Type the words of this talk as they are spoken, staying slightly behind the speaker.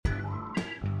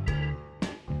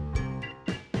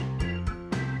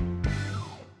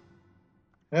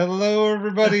Hello,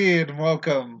 everybody, and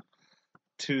welcome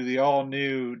to the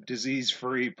all-new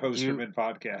disease-free Posterman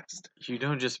podcast. You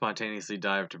don't just spontaneously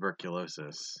die of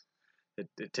tuberculosis. It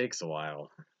takes a while.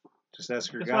 Just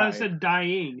ask your That's guy. why I said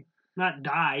dying, not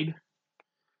died.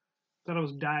 Thought I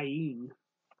was dying.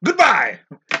 Goodbye!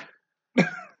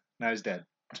 Now he's dead.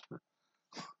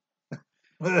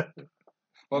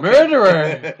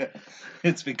 Murderer!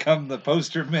 It's become the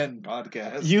Posterman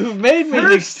podcast. You've made me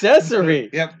an accessory!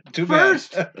 Yep, too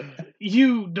First, bad.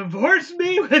 you divorced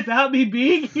me without me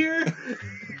being here.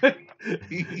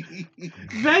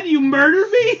 Then you murder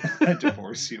me. I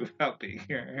divorce you without being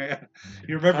here.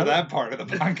 You remember that part of the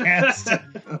podcast?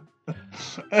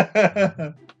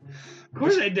 Of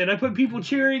course I did. I put people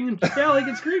cheering and yelling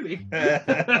and screaming.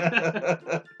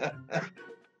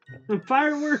 And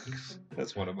fireworks.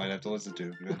 That's what I might have to listen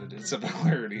to because it is some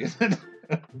hilarity in it.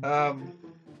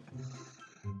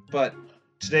 But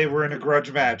today we're in a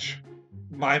grudge match.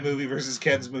 My movie versus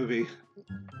Ken's movie.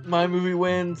 My movie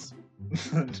wins.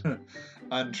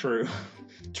 Untrue.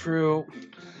 True.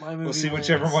 My movie We'll see wins.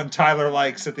 whichever one Tyler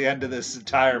likes at the end of this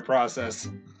entire process.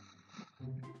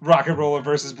 RockNRolla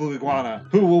versus Blue Iguana.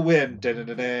 Who will win?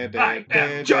 I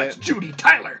am Judge Judy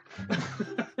Tyler.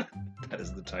 That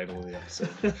is the title of the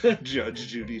episode. Judge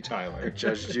Judy Tyler.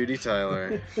 Judge Judy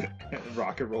Tyler.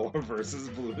 RockNRolla versus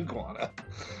Blue Iguana.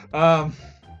 But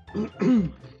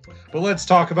let's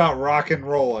talk about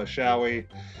RockNRolla, shall we?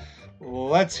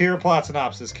 Let's hear a plot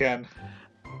synopsis, Ken.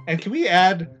 And can we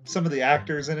add some of the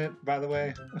actors in it, by the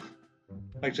way?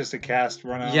 Like just a cast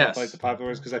run out Yes. of like the popular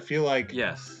ones? Because I feel like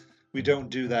Yes. we don't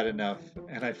do that enough,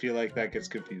 and I feel like that gets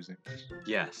confusing.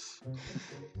 Yes.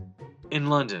 In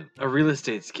London, a real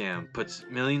estate scam puts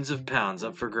millions of pounds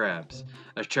up for grabs,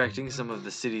 attracting some of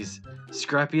the city's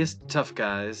scrappiest tough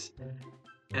guys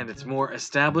and its more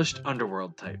established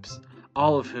underworld types,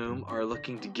 all of whom are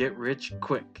looking to get rich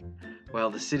quick. While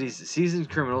the city's seasoned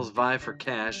criminals vie for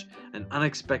cash, an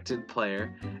unexpected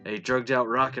player, a drugged-out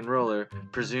rock and roller,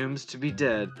 presumes to be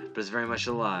dead but is very much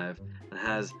alive and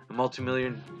has a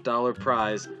multi-million-dollar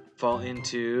prize fall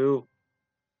into...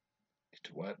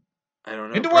 Into what? I don't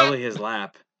know, Into probably what? his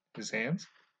lap. His hands?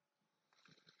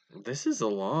 This is a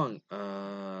long,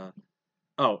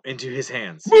 into his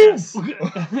hands. Boom! Yes.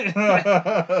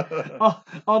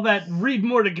 all that read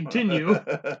more to continue.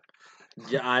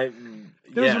 Yeah,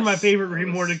 Those are my favorite read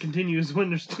more to continues when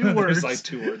there's two words. There's like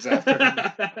 2 words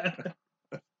after.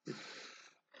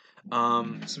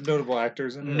 Some notable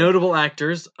actors in it. Notable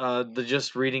actors.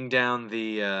 Just reading down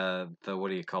the what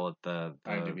do you call it? The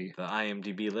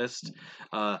IMDb list.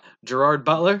 Gerard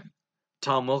Butler,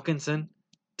 Tom Wilkinson,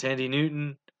 Tandy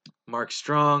Newton, Mark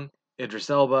Strong, Idris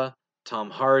Elba,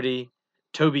 Tom Hardy,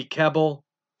 Toby Kebbell,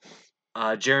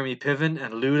 Jeremy Piven,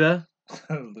 and Luda.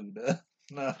 Luda.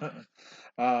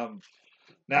 Now,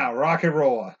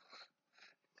 RockNRolla.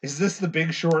 Is this the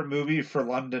Big Short movie for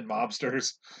London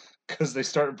mobsters? Because they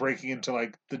start breaking into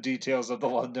like the details of the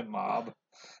London mob.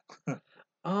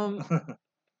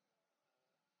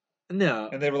 No.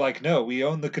 And they were like, no, we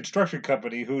own the construction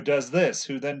company who does this,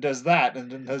 who then does that, and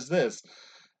then does this.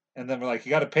 And then we're like, you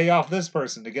got to pay off this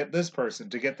person to get this person,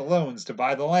 to get the loans, to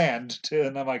buy the land.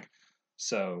 And I'm like,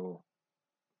 so,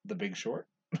 the Big Short?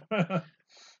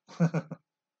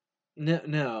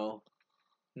 No.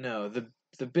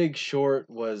 The Big Short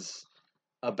was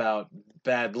about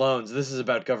bad loans. This is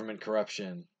about government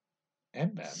corruption.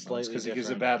 And bad loans, because he gives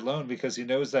a different. bad loan because he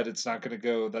knows that it's not going to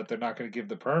go, that they're not going to give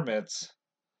the permits.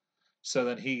 So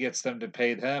then he gets them to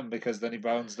pay them because then he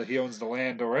owns the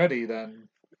land already. Then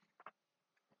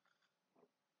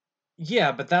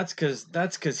Yeah, but that's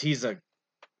because he's a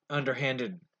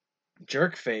underhanded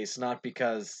jerk face, not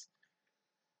because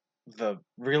the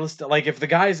real estate. Like if the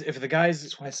guys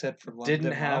that's why I said for London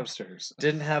didn't have mobsters.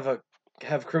 didn't have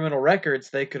criminal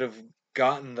records, they could have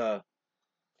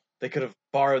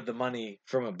borrowed the money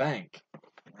from a bank.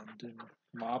 London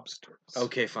mobsters.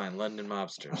 Okay, fine, London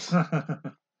mobsters.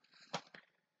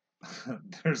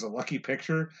 There's a lucky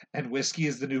picture, and whiskey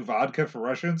is the new vodka for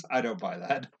Russians. I don't buy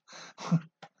that.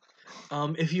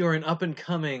 If you're an up and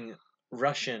coming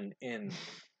Russian in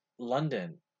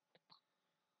London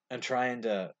and trying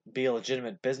to be a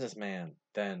legitimate businessman,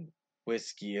 then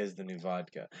whiskey is the new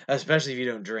vodka, especially if you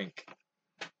don't drink.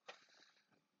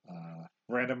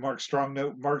 Random Mark Strong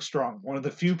note. Mark Strong, one of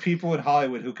the few people in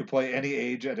Hollywood who can play any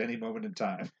age at any moment in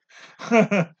time.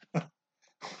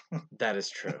 That is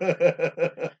true.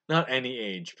 Not any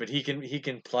age, but he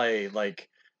can play like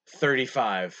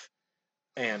 35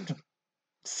 and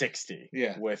 60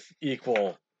 with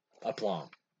equal aplomb.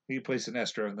 He plays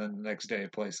Sinestro and then the next day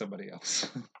play somebody else.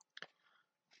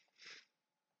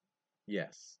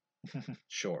 Yes.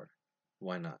 Sure.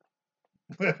 Why not?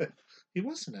 He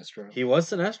was Sinestro. He was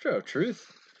Sinestro.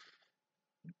 Truth.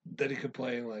 Then he could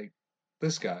play like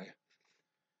this guy.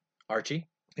 Archie.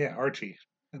 Yeah, Archie.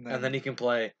 And then he can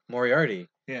play Moriarty.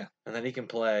 Yeah. And then he can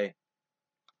play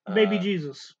Baby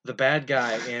Jesus. the bad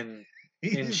guy in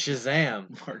Shazam.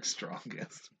 Mark Strong,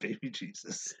 yes. Baby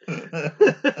Jesus.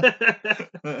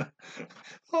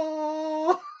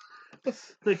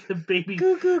 Like the baby.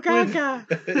 Goo goo gaga.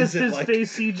 Is it his like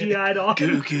face CGI'd on.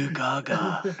 Goo goo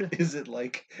gaga. Is it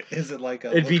like a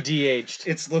It'd be look, de-aged.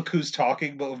 it's Look Who's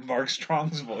Talking but with Mark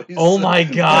Strong's voice? Oh my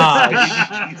gosh.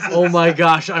 Baby Jesus. Oh my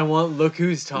gosh, I want Look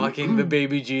Who's Talking, the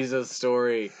Baby Jesus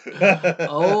story.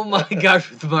 Oh my gosh,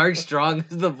 with Mark Strong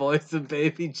as the voice of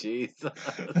Baby Jesus.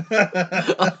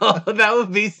 Oh, that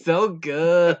would be so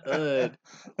good.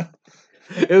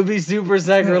 It would be super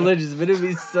sacrilegious, but it would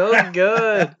be so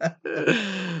good.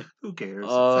 Who cares?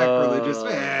 Oh. Sacrilegious.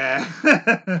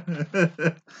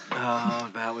 Oh,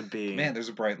 that would be. Man, there's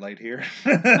a bright light here.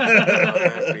 Oh,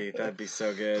 that'd be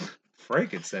so good.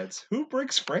 Frankincense? Who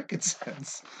brings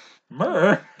frankincense?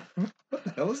 Myrrh? What the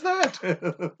hell is that?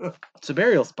 It's a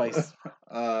burial spice.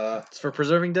 Uh, It's for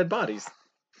preserving dead bodies.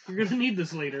 You're gonna need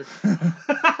this later.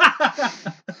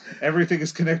 Everything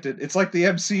is connected. It's like the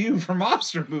MCU for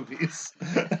mobster movies.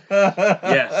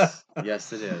 Yes.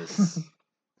 Yes, it is.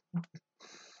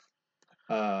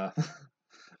 I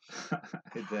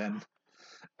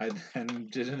then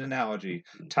did an analogy.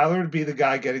 Tyler would be the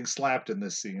guy getting slapped in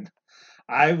this scene.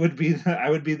 I would be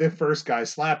the first guy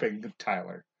slapping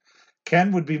Tyler.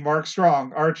 Ken would be Mark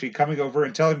Strong, Archie, coming over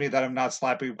and telling me that I'm not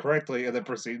slapping him correctly, and then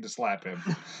proceeding to slap him.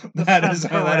 That is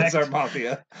our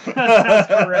mafia. That's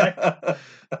correct.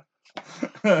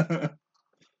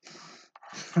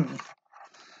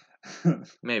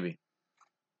 Maybe.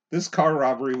 This car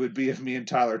robbery would be if me and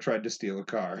Tyler tried to steal a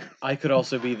car. I could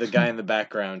also be the guy in the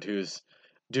background who's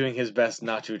doing his best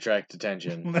not to attract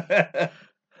attention.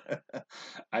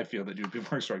 I feel that you'd be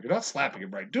Mark Strong. You're not slapping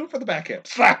him right. Do it for the backhand.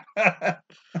 Slap!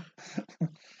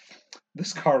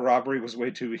 This car robbery was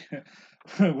way too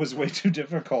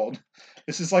difficult.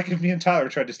 This is like if me and Tyler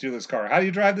tried to steal this car. How do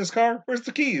you drive this car? Where's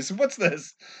the keys? What's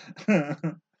this?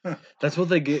 That's what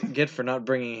they get for not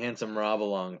bringing Handsome Rob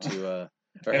along to,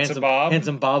 or Handsome Bob?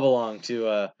 Handsome Bob along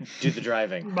to do the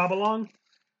driving. Bobalong.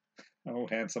 Oh,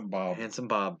 Handsome Bob. Handsome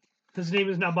Bob. His name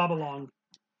is now Bobalong.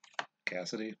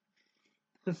 Cassidy.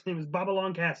 His name is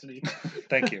Bobalong Cassidy.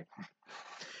 Thank you.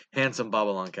 Handsome Bob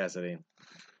along Cassidy.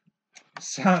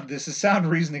 This is sound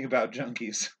reasoning about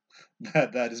junkies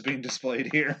that is being displayed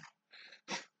here.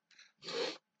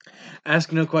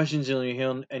 Ask no questions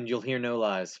and you'll hear no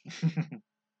lies.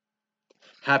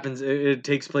 Happens. It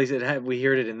takes place. We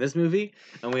heard it in this movie,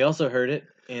 and we also heard it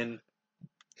in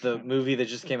the movie that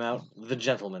just came out, The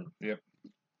Gentleman. Yep.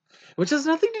 Which has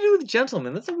nothing to do with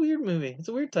Gentleman. That's a weird movie. It's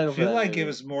a weird title. I feel for that like movie. it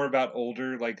was more about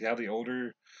older, like how the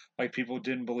older, like people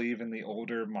didn't believe in the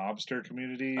older mobster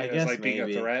community I as guess like being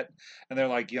maybe. a threat, and they're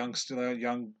like young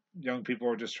people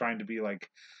are just trying to be like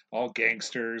all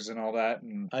gangsters and all that,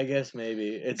 and I guess maybe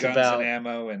it's guns about and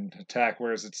ammo and attack.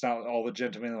 Whereas it's not all the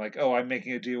gentlemen like, oh, I'm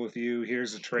making a deal with you.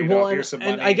 Here's a trade well, off. Here's some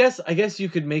money. and I guess you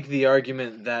could make the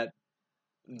argument that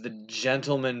the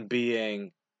Gentleman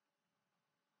being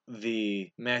the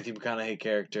Matthew McConaughey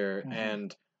character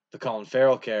and the Colin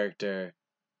Farrell character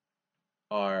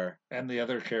are and the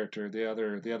other character, the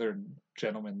other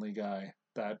gentlemanly guy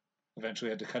that eventually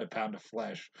had to cut a pound of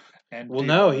flesh. And well,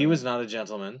 no, he was not a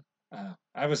gentleman.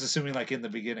 I was assuming like in the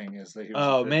beginning as the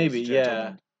Oh, maybe,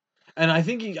 yeah. And I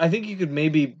think you could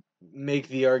maybe make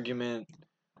the argument,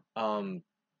 Lord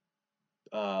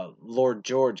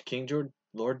George, King George,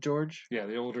 Lord George, yeah,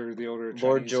 the older Lord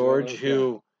Chinese George,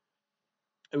 fellow,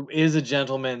 who is a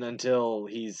gentleman until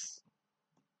he's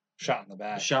shot in the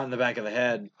back. shot in the back of the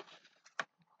head.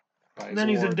 By And then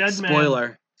he's a Zord. dead man.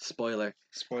 Spoiler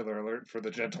Spoiler alert for the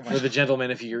gentleman. for the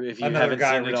Gentleman if you Another haven't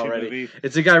Guy seen it Ritchie already. movie.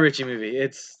 It's a Guy Ritchie movie.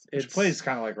 It's Which plays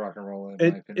kind of like RockNRolla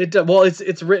in my opinion.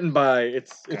 it's written by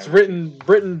it's written,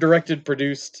 directed,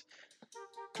 produced.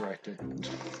 Directed.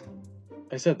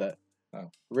 I said that. Oh.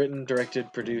 Written,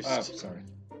 directed, produced. Oh, sorry.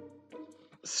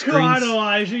 God,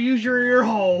 Elijah, use your ear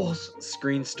holes.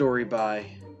 Screen story by.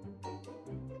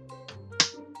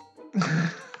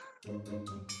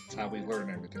 That's how we learn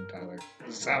everything, Tyler.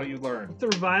 This is how you learn.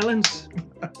 Through violence.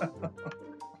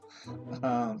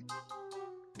 Um,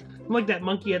 I'm like that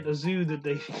monkey at the zoo that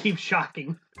they keep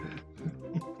shocking.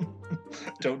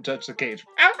 don't touch the cage.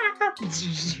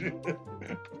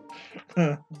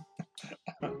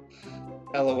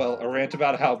 LOL, a rant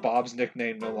about how Bob's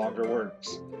nickname no longer works.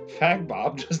 Fag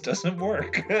Bob just doesn't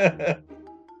work.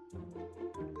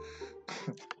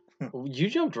 You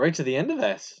jumped right to the end of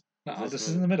this. No, this is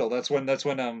in movie? the middle.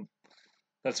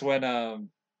 That's when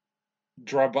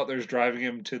Gerard Butler's driving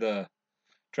him to the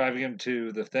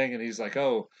thing, and he's like,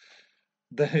 "Oh,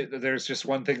 there's just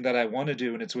one thing that I want to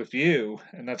do, and it's with you."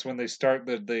 And that's when they start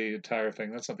the entire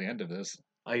thing. That's not the end of this.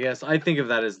 I guess I think of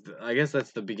that as I guess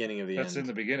that's the beginning of the That's in end.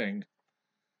 the beginning.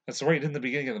 That's right in the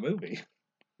beginning of the movie.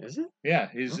 Is it? Yeah,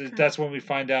 Okay. that's when we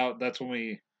find out. That's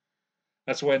when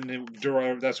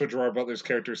Gerard Butler's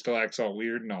character still acts all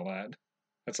weird and all that.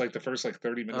 That's like the first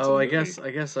 30 minutes of Oh, the I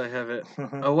movie. guess I have it.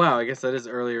 Oh wow, I guess that is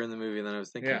earlier in the movie than I was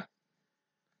thinking. Yeah,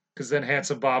 because then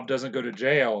Handsome Bob doesn't go to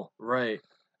jail, Right.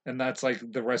 and that's like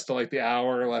the rest of the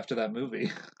hour left of that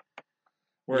movie,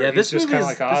 where Yeah, he's just kind of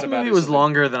odd this about movie it. was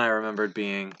longer than I remembered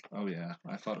being. Oh yeah,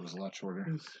 I thought it was a lot shorter.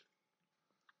 It's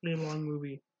a long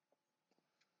movie.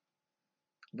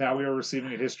 Now we are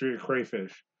receiving a history of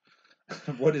crayfish.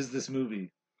 What is this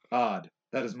movie? Odd.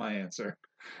 That is my answer.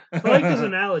 I like this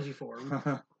analogy for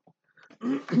him.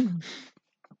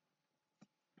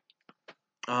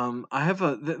 I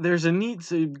have there's a neat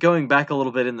going back a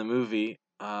little bit in the movie.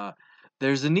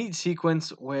 There's a neat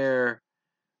sequence where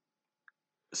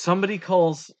somebody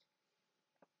calls.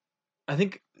 I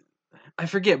think I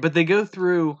forget, but they go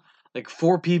through like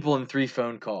 4 people and 3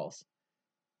 phone calls,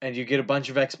 and you get a bunch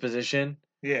of exposition.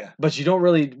 Yeah. But you don't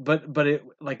really. But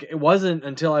it wasn't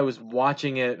until I was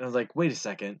watching it. And I was like, wait a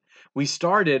second. We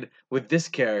started with this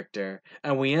character,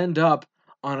 and we end up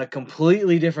on a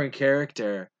completely different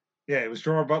character. Yeah, it was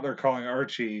Gerard Butler calling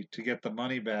Archie to get the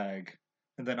money bag.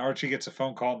 And then Archie gets a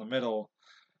phone call in the middle,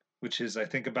 which is, I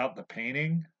think, about the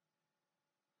painting.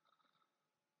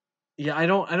 Yeah, I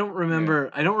don't remember.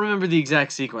 I don't remember the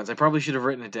exact sequence. I probably should have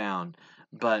written it down,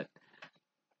 but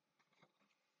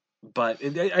I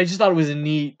just thought it was a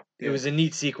neat. It was a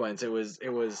neat sequence. It was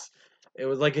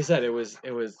like I said. It was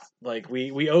like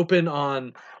we open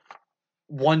on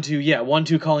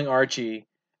 1-2 calling Archie,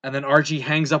 and then Archie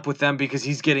hangs up with them because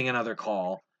he's getting another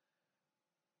call,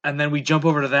 and then we jump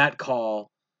over to that call,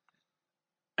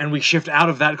 and we shift out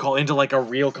of that call into like a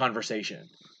real conversation,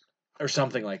 or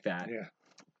something like that. Yeah.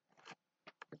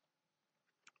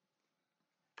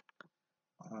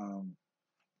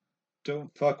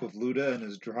 Don't fuck with Luda and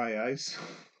his dry ice.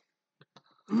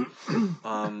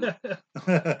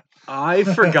 I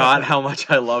forgot how much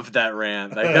I loved that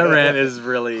rant. Like, that rant is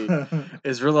really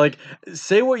like,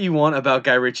 say what you want about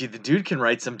Guy Ritchie, the dude can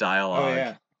write some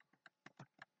dialogue.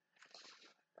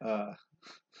 Oh yeah.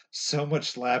 So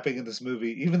much slapping in this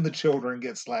movie. Even the children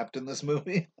get slapped in this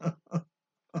movie.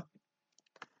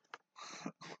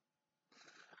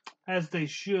 As they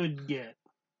should get.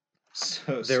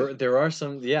 So there are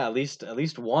some, at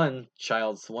least one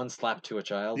slap to a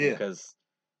child, because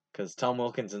Tom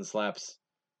Wilkinson slaps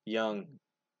young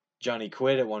Johnny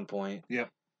Quid at one point. Yep.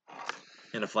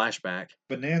 In a flashback.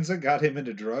 Bonanza got him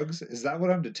into drugs? Is that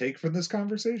what I'm to take from this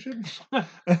conversation? You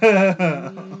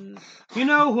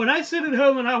know, when I sit at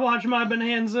home and I watch my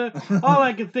Bonanza, all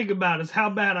I can think about is how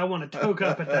bad I want to toke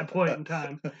up at that point in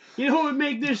time. You know what would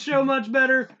make this show much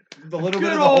better? The little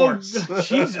bit of the horse.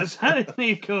 Jesus, I didn't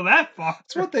even go that far.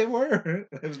 That's what they were.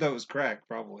 It was crack,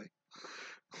 probably.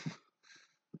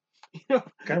 You know,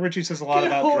 Guy Ritchie says a lot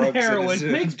about drugs heroin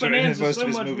in makes Bonanza most so of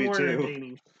his much movie more too.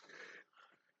 entertaining.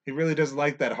 He really doesn't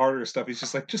like that harder stuff. He's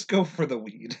just like, just go for the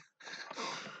weed.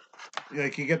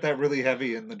 Like, you get that really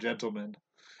heavy in The Gentleman.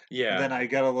 Yeah. And then I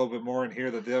got a little bit more in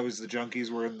here that the junkies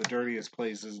were in the dirtiest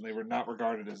places and they were not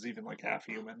regarded as even like half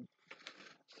human.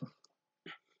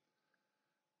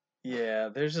 Yeah,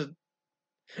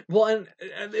 well, and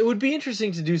it would be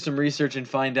interesting to do some research and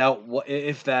find out what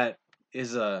if that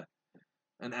is an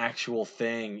actual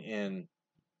thing in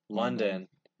London.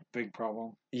 Big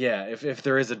problem. Yeah, if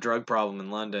there is a drug problem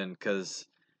in London, because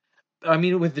I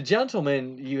mean, with The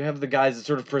Gentleman, you have the guys that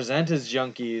sort of present as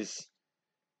junkies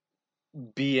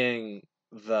being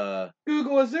the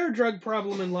Google, is there a drug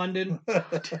problem in London?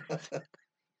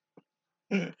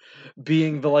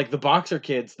 being the boxer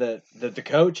kids that the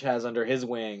coach has under his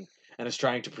wing and is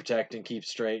trying to protect and keep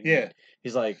straight. Yeah. And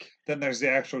he's like, then there's the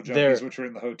actual junkies, which are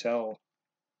in the hotel,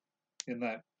 in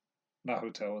that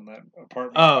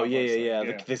apartment. Oh, yeah.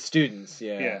 The students,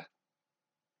 Yeah.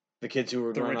 The kids who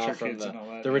were run off from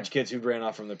the rich kids who ran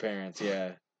off from their parents,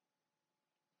 yeah.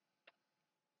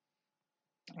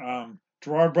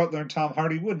 Gerard Butler and Tom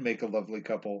Hardy would make a lovely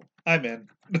couple. I'm in.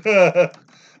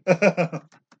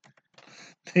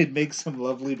 They'd make some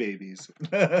lovely babies.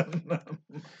 The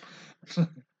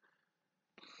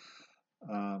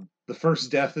first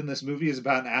death in this movie is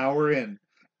about an hour in.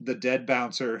 The dead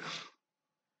bouncer.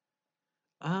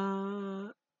 Yeah.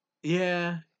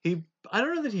 I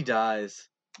don't know that he dies.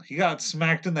 He got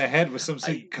smacked in the head with some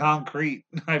concrete.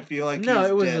 I feel like No, he's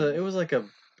it was dead.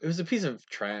 it was a piece of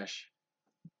trash.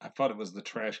 I thought it was the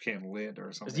trash can lid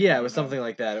or something. Yeah, it was something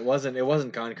like that. It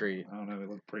wasn't concrete. I don't know. He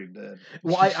looked pretty dead.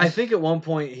 Well, I think at one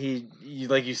point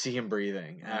you see him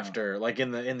breathing after, like in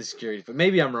the security. But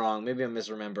maybe I'm wrong. Maybe I'm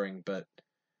misremembering.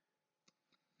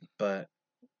 But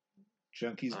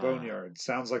Junkie's Boneyard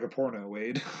sounds like a porno,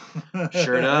 Wade.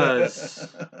 Sure does.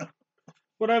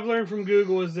 What I've learned from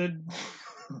Google is that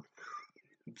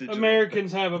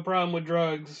Americans have a problem with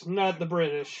drugs, not the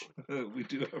British. We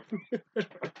do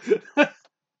have.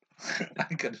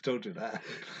 I could have told you that.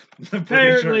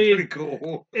 Apparently, pretty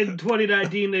cool. In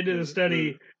 2019, they did a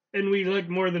study, and we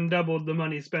more than doubled the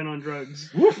money spent on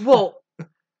drugs. Well,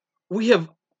 we have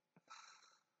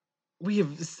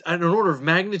an order of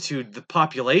magnitude the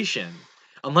population.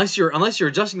 Unless you're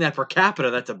adjusting that per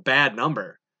capita, that's a bad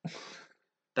number.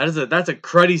 That's a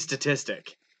cruddy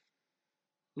statistic.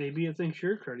 Maybe it thinks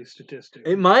you're a cruddy statistic.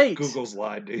 It might. Google's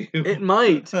lied to you. It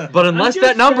might. But unless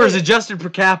that number is adjusted per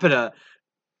capita,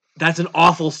 that's an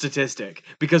awful statistic.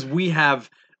 Because we have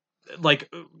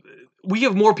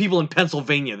more people in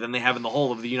Pennsylvania than they have in the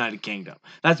whole of the United Kingdom.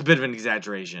 That's a bit of an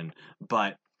exaggeration,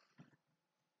 but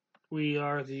we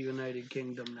are the United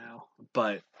Kingdom now.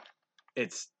 But I'll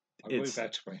go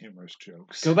back to my humorous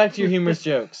jokes. Go back to your humorous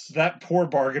jokes. That poor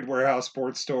bargain warehouse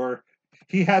sports store.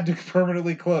 He had to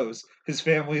permanently close. His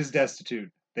family is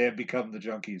destitute. They have become the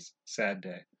junkies. Sad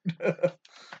day.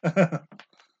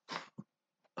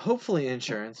 Hopefully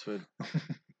insurance would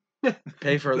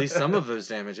pay for at least some of those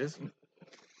damages.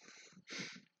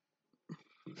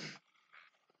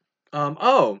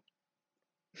 On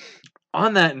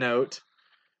that note,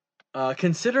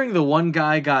 considering the one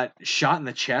guy got shot in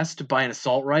the chest by an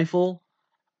assault rifle,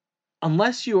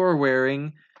 unless you are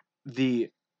wearing the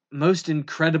most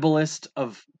incrediblest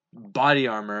of body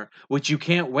armor, which you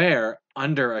can't wear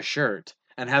under a shirt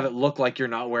and have it look like you're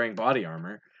not wearing body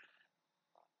armor,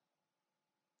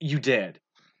 you did.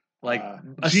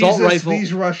 Assault rifle.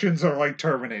 These Russians are like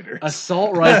Terminator.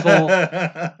 Assault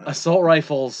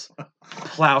rifles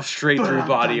plow straight through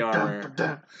body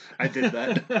armor. I did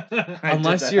that.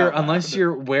 Unless you're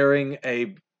wearing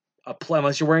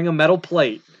unless you're wearing a metal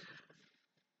plate.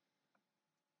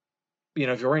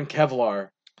 If you're wearing Kevlar,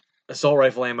 assault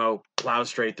rifle ammo plows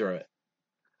straight through it.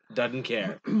 Doesn't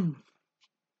care.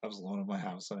 I was alone in my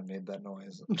house and I made that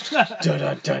noise. Dun,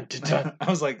 dun, dun, dun, dun. I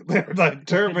was like, they're like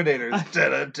Terminators. Dun,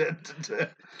 dun, dun, dun,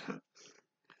 dun.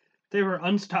 They were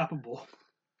unstoppable.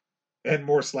 And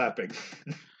more slapping.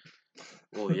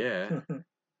 Well, yeah.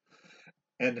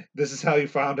 And this is how you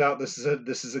found out this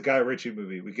is a Guy Ritchie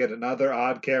movie. We get another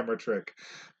odd camera trick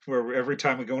where every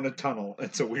time we go in a tunnel,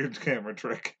 it's a weird camera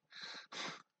trick.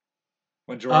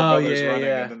 When Gerard Butler's running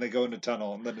and then they go in a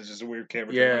tunnel and then it's just a weird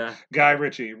camera trick. Yeah. Like, Guy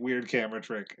Ritchie, weird camera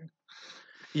trick.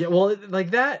 Yeah, well,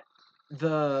 like that,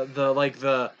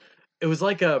 it was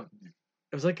like a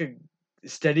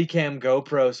Steadicam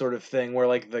GoPro sort of thing where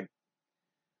like the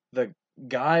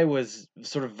guy was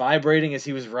sort of vibrating as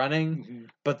he was running,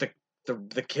 but the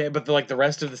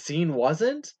rest of the scene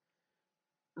wasn't.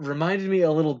 Reminded me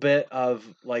a little bit of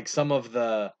like some of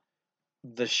the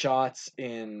shots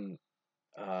in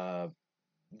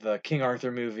the King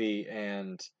Arthur movie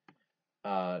and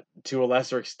to a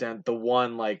lesser extent the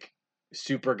one like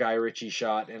super Guy Ritchie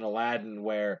shot in Aladdin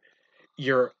where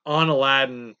you're on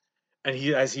Aladdin and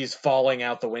as he's falling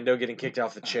out the window getting kicked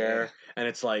off the chair and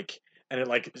it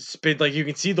spin like you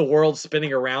can see the world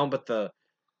spinning around but the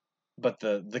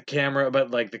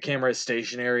camera is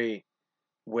stationary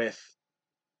with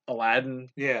Aladdin.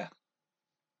 Yeah.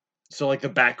 So like the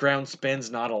background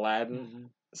spins, not Aladdin. Mm-hmm.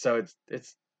 So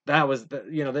that's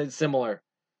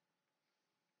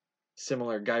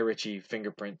similar Guy Ritchie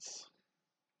fingerprints.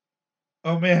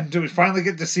 Oh man, do we finally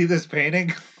get to see this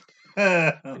painting?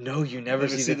 No, you never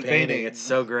see the painting. It's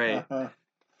so great.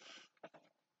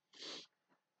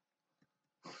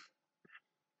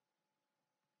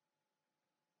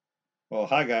 Well,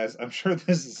 hi guys. I'm sure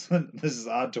this is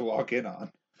odd to walk in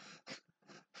on.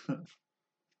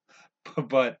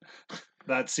 But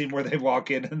that scene where they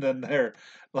walk in and then they're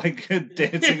like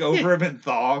dancing over him in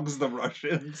thongs, the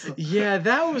Russians. Yeah,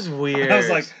 that was weird. I was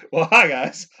like, well, hi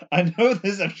guys. I know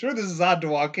this. I'm sure this is odd to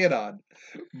walk in on.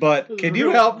 But can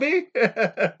you help me?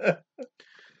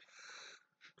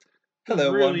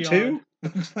 Hello, really 1, 2.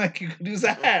 Looks like you could use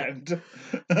a hand.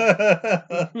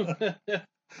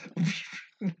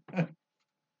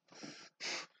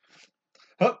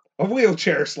 Oh, a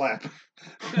wheelchair slap.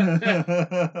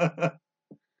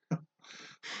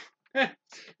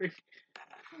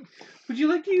 Would you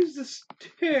like to use the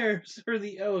stairs or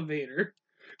the elevator?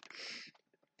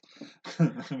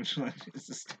 Which one is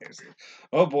the stairs?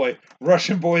 Oh boy,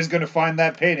 Russian boy's gonna find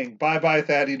that painting. Bye bye,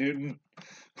 Thaddy Newton.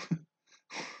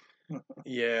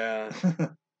 Yeah.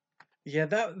 Yeah,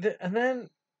 and then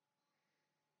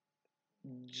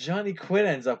Johnny Quinn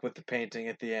ends up with the painting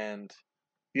at the end.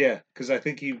 Yeah, because I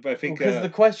think Because the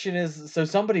question is, so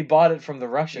somebody bought it from the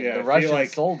Russian. Yeah, the I feel Russian like-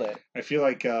 sold it. I feel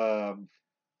like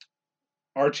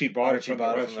Archie bought Archie it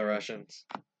bought from it from the Russians.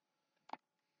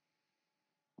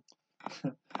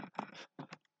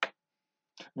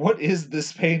 What is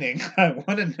this painting? I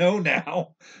want to know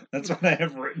now. That's what I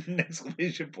have written!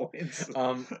 Exclamation points.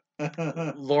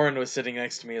 Lauren was sitting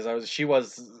next to me as she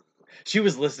was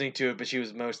listening to it, but she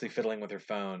was mostly fiddling with her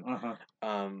phone.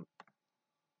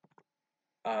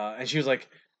 And she was like,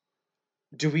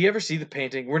 "Do we ever see the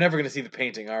painting? We're never going to see the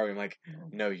painting, are we?" I'm like,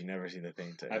 "No, you never see the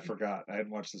painting." I forgot. I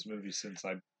hadn't watched this movie since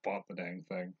I bought the dang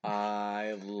thing.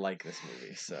 I like this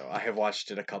movie, so I have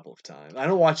watched it a couple of times. I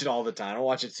don't watch it all the time. I don't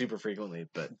watch it super frequently,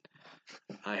 but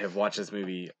I have watched this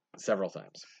movie several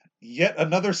times. Yet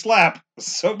another slap.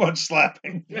 So much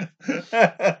slapping.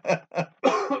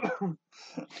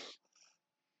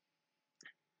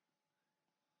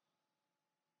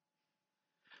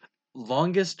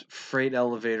 Longest freight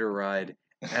elevator ride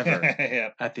ever Yeah.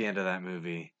 at the end of that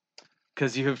movie.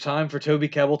 Because you have time for Toby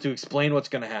Kebbell to explain what's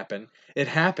going to happen. It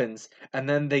happens, and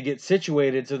then they get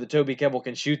situated so that Toby Kebbell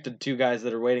can shoot the two guys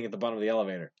that are waiting at the bottom of the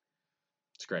elevator.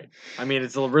 It's great. I mean,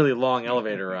 it's a really long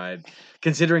elevator ride,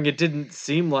 considering it didn't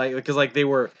seem like, because like they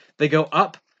go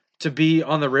up to be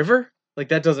on the river. Like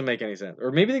that doesn't make any sense.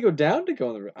 Or maybe they go down to go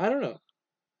on the river. I don't know.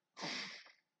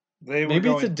 Maybe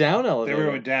it's a down elevator. They were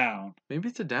going down. Maybe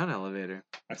it's a down elevator.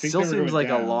 I think Still they were seems going like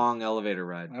down. a long elevator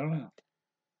ride. I don't know.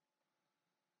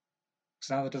 Because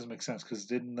now that doesn't make sense. Because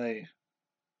didn't they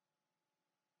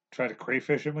try to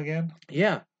crayfish him again?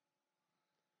 Yeah.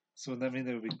 So would that mean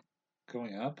they would be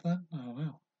going up then? I don't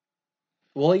know.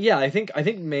 Well, yeah, I think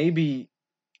maybe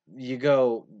you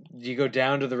go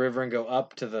down to the river and go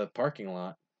up to the parking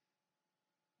lot.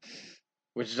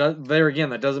 Which there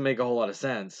again, that doesn't make a whole lot of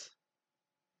sense.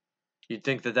 You'd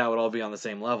think that would all be on the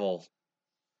same level.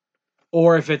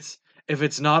 Or if it's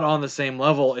not on the same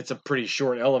level, it's a pretty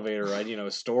short elevator ride,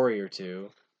 a story or two.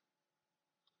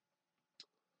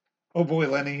 Oh boy,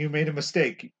 Lenny, you made a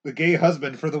mistake. The gay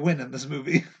husband for the win in this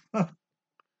movie.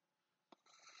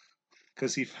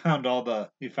 Because he found all the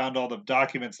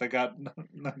documents that got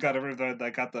everything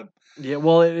that got the. Yeah,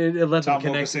 well, it let them Tom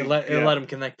connect. Wilkinson, It let him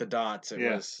connect the dots. It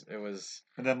Yeah. was.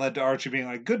 And then led to Archie being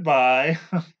like, "Goodbye."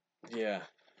 Yeah.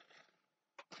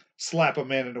 Slap a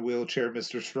man in a wheelchair,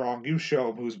 Mr. Strong. You show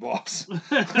him who's boss.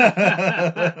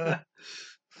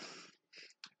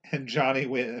 And Johnny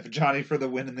for the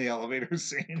win in the elevator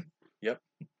scene. Yep.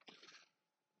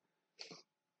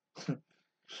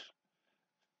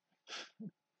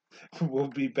 We'll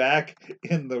be back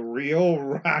in the real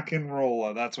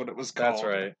RockNRolla. That's what it was called.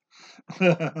 That's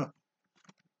right.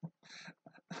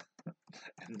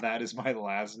 And that is my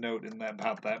last note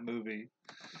about that movie.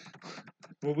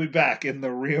 We'll be back in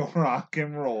the real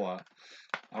RockNRolla.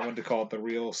 I wanted to call it the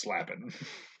real slapping.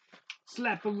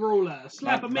 Slap-a-rolla,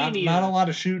 slap-a-mania. Not a lot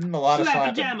of shooting, a lot of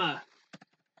slapping. Slap-a-jamma.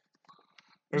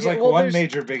 There's Yeah, like well, one there's-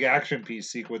 major big action piece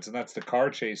sequence, and that's the car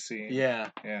chase scene. Yeah.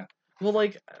 Yeah. Well,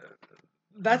 like,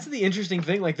 that's the interesting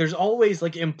thing. Like, there's always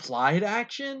like implied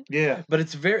action, Yeah. but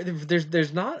it's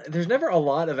there's never a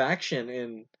lot of action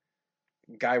in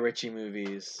Guy Ritchie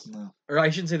movies. No. Or I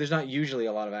shouldn't say there's not usually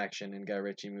a lot of action in Guy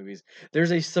Ritchie movies.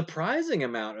 There's a surprising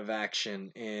amount of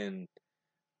action in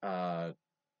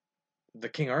the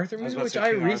King Arthur I was movie, about to which say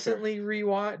I King Arthur. recently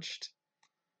rewatched.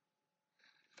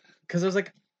 Because I was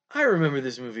like, I remember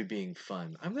this movie being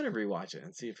fun. I'm going to rewatch it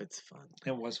and see if it's fun.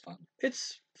 It was fun.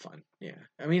 It's fun, yeah.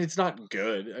 I mean, it's not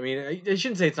good. I mean, I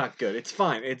shouldn't say it's not good. It's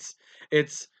fine. It's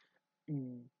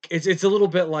a little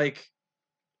bit like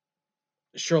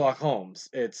Sherlock Holmes.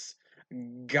 It's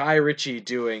Guy Ritchie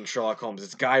doing Sherlock Holmes.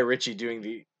 It's Guy Ritchie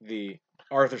doing the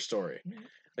Arthur story.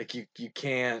 Like you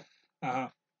can't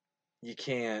you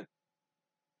can't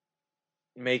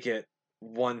make it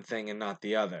one thing and not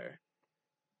the other.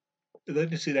 Then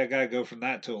you see that guy go from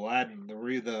that to Aladdin,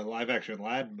 the live action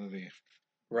Aladdin movie.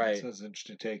 Right. That's an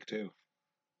interesting take too.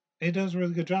 He does a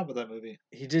really good job with that movie.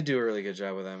 He did do a really good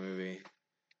job with that movie.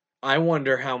 I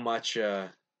wonder how much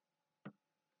well,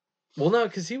 no,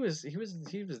 because he was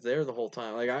there the whole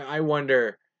time. Like I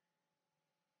wonder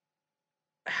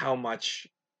how much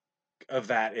of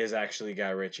that is actually Guy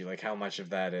Ritchie. Like how much of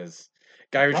that is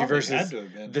Guy Ritchie Probably versus had to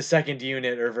have been. the second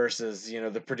unit, or versus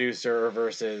the producer, or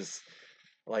versus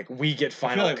like we get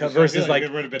final like- cut I feel versus like like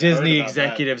it would have been Disney heard about that.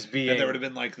 executives being. And there would have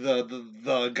been like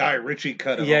the Guy Ritchie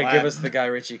cut of Yeah, Aladdin. give us the Guy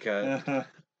Ritchie cut.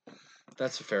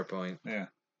 That's a fair point. Yeah.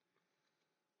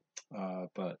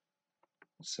 But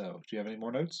so, do you have any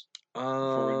more notes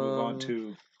Before we move on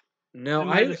to? No, Am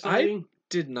I I deciding?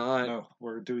 did not. No,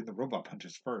 we're doing the robot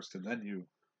punches first, and then you.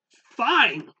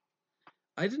 Fine.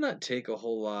 I did not take a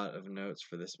whole lot of notes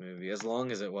for this movie, as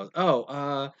long as it was.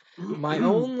 Oh, my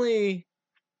only.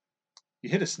 You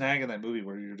hit a snag in that movie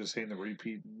where you're just saying the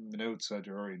repeat notes that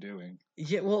you're already doing.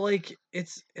 Yeah, well, like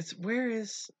it's where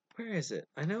is it?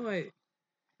 I know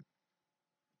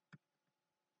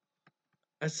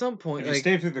at some point If you like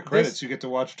stay through the credits, this. you get to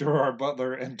watch Gerard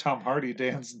Butler and Tom Hardy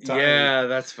dance entirely. Yeah,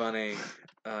 that's funny.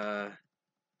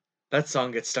 That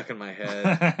song gets stuck in my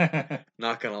head.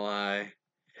 Not gonna lie,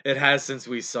 it has since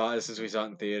we saw it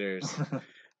in theaters.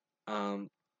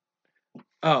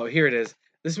 Oh, here it is.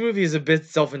 This movie is a bit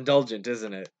self-indulgent,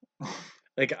 isn't it?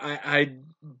 Like I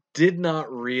did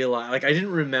not realize, like I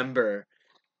didn't remember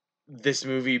this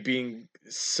movie being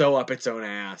so up its own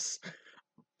ass,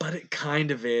 but it kind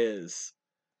of is.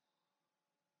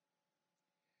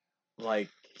 Like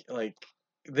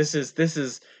this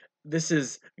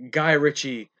is Guy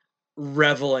Ritchie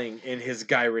reveling in his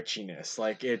Guy Ritchie-ness.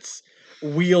 Like it's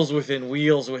wheels within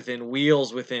wheels within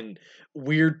wheels within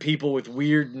weird people with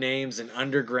weird names and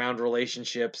underground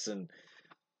relationships and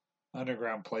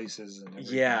underground places and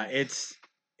everything. yeah, it's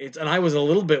and I was a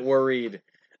little bit worried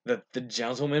that The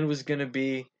Gentleman was going to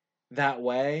be that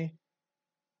way.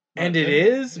 And it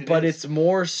is, but it's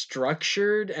more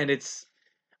structured and it's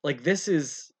like this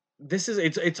is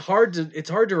it's hard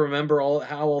to remember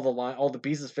how all the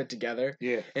pieces fit together.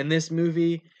 Yeah. In this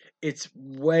movie, it's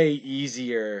way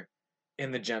easier in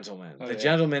The Gentleman. Oh, The yeah.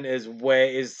 Gentleman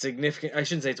is significant. I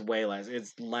shouldn't say it's way less.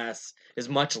 It's much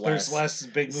less. There's less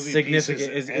big movie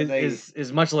significant pieces,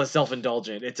 is much less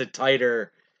self-indulgent. It's a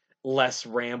tighter, less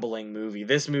rambling movie.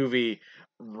 This movie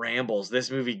rambles. This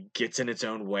movie gets in its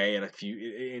own way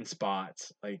in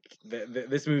spots. Like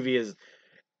this movie is.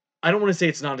 I don't want to say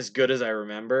it's not as good as I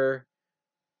remember,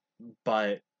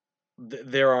 but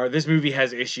this movie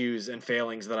has issues and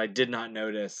failings that I did not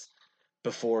notice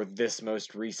before this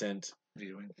most recent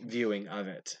viewing of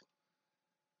it.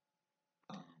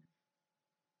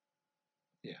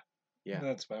 Yeah,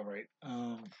 that's about right.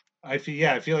 I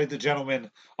feel like The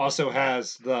Gentleman also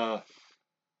has the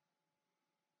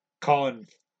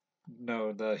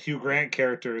the Hugh Grant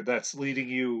character that's leading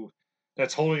you,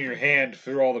 that's holding your hand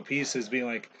through all the pieces, being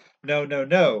like,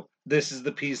 no, this is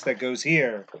the piece that goes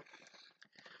here.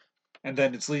 And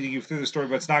then it's leading you through the story,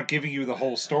 but it's not giving you the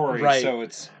whole story. Right. So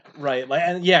it's right, like,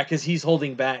 and yeah, because he's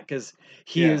holding back, because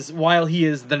he is, while he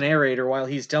is the narrator, while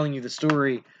he's telling you the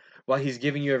story, while he's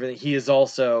giving you everything, he is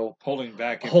also holding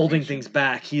things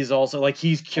back. He's also like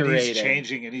he's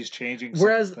curating, and he's changing.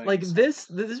 Whereas, like this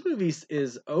movie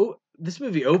this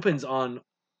movie opens on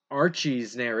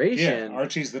Archie's narration. Yeah,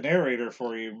 Archie's the narrator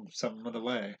for you some of the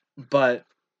way, but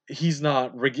he's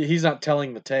not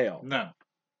telling the tale. No.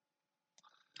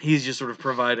 He's just sort of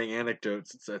providing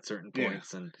anecdotes at certain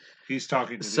points, and he's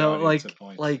talking to the audience at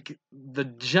points. Like The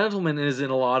Gentleman is in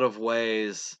a lot of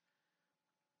ways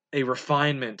a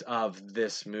refinement of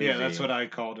this movie. Yeah, that's what I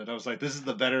called it. I was like, this is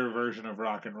the better version of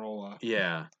RockNRolla.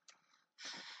 Yeah.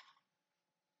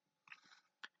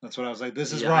 That's what I was like.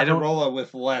 This is RockNRolla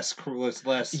with less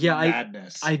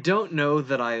madness. I don't know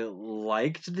that I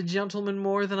liked The Gentleman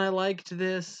more than I liked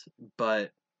this,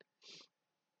 but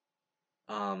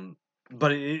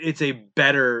it's a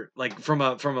better, like, from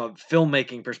a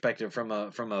filmmaking perspective, from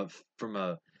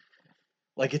a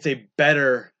like, it's a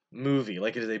better movie.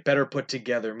 Like, it is a better put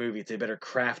together movie. It's a better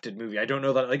crafted movie. I don't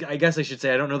know that, like, I guess I should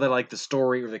say I don't know that I like the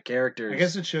story or the characters. I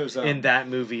guess it shows up in that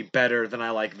movie better than I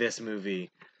like this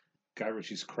movie. Guy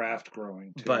Ritchie's craft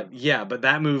growing too. But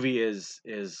that movie is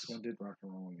when did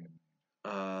RockNRolla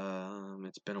get?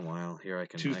 It's been a while. Here I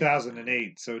can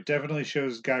 2008. So it definitely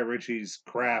shows Guy Ritchie's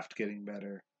craft getting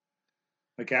better.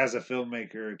 Like, as a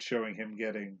filmmaker, it's showing him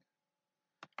getting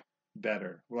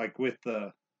better. Like,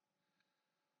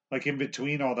 in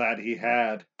between all that, he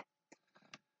had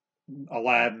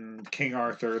Aladdin, King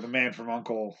Arthur, The Man from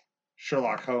U.N.C.L.E.,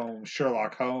 Sherlock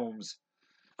Holmes.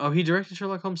 Oh, he directed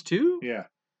Sherlock Holmes too? Yeah.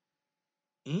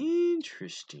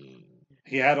 Interesting.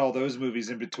 He had all those movies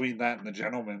in between that and The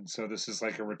Gentleman, so this is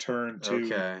like a return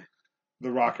to the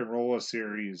RockNRolla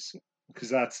series, because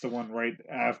that's the one right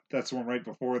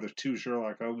before the two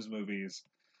Sherlock Holmes movies,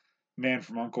 Man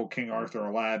from U.N.C.L.E., King Arthur,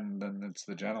 Aladdin, then it's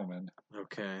The Gentleman.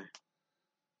 Okay.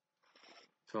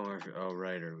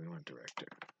 Writer, we went director.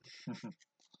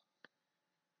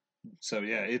 So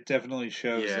yeah, it definitely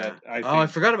shows that. I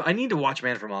forgot about. I need to watch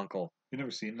Man from U.N.C.L.E. You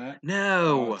never seen that?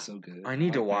 No. Oh, it's so good. I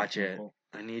need to watch it.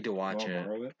 I need to watch it.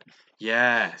 Borrow it?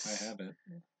 Yes. I have it.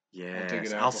 Yes.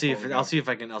 it out I'll see before if we I'll go.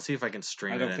 see if I can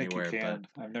stream I it don't think anywhere. you can.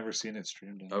 I've never seen it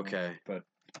streamed But anywhere. okay. But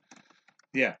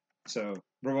yeah. So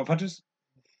robot punches.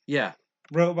 Yeah.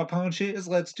 Robot punches.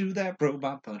 Let's do that.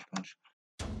 Robot punch.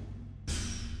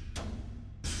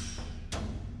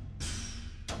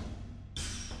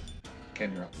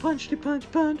 Ken, you're up. Punch.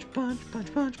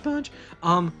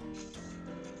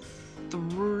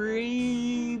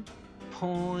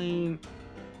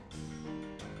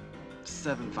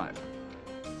 3.75.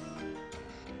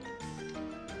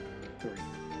 3.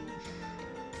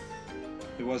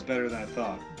 It was better than I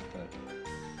thought. But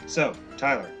so,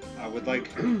 Tyler, I would like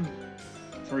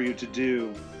for you to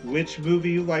do which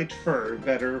movie you liked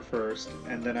better first,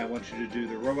 and then I want you to do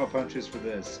the robot punches for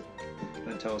this.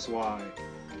 Then tell us why.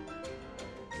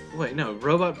 Wait, no,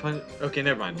 robot punch. Okay,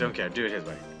 never mind. Don't care. Do it his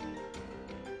way.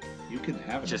 You can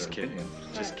have Just another kidding.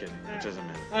 opinion. Just kidding. It doesn't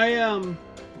matter.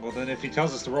 Well, then if he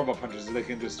tells us the robot punches, they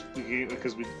can just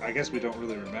because I guess we don't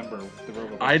really remember the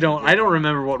robot. I punches. don't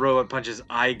remember what robot punches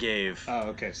I gave. Oh,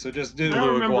 okay. So just do. I don't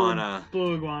Blue remember Iguana.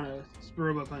 Blue Iguana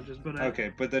robot punches, but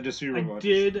Okay, but then just do robot.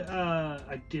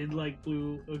 I did like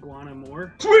Blue Iguana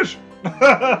more. Swish. Knew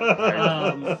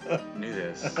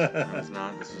this. This was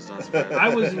not surprising. I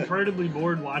was incredibly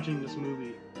bored watching this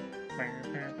movie.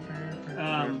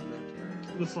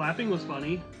 The slapping was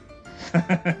funny.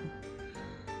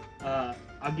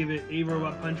 I'll give it a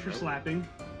robot punch for slapping.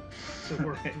 So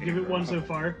give it 1 so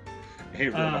far. Hey,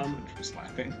 robot punch for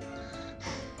slapping.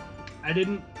 I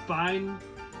didn't find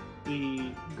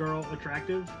the girl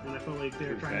attractive, and I felt like they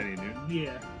were trying. Fatty Newton?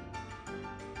 Yeah.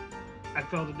 I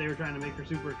felt that they were trying to make her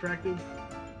super attractive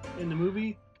in the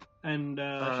movie, and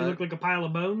she looked like a pile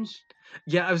of bones.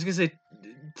 Yeah, I was gonna say,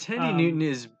 Tandy Newton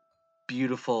is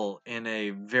beautiful in a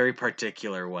very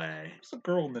particular way. It's a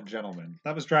girl and the gentleman.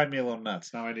 That was driving me a little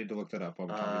nuts. Now I need to look that up while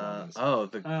we're talking about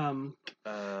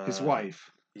this. His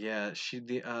wife. Yeah,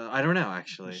 I don't know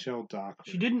actually. Michelle Docker.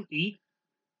 She didn't eat.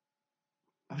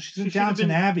 Oh, she's She in should have Downton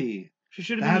been- Abbey. She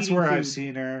should have been That's eating where food. I've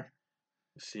seen her.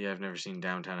 See, I've never seen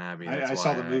Downtown Abbey. I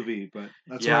saw the movie, but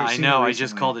that's yeah, where I've I seen know. her I just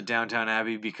recently. called it Downtown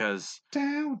Abbey because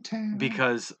Downtown.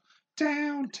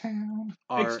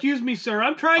 Excuse me, sir.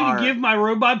 I'm trying to give my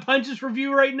robot punches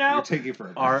review right now. You're taking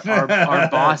forever. our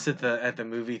boss at the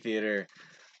movie theater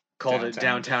called it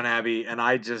Downtown. Downtown Abbey, and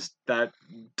that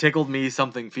tickled me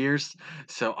something fierce.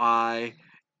 So I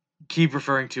keep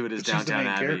referring to it as But she's the Downtown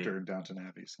main Abbey. character in Downton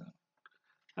Abbey, so.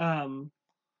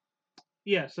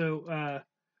 Yeah. So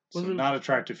wasn't not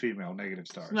attractive female, negative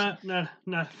stars. not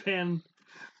a fan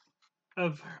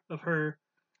of her.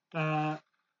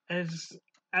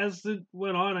 As it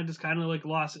went on, I just kind of like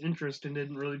lost interest and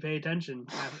didn't really pay attention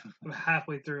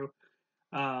halfway through.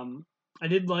 I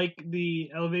did like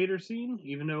the elevator scene,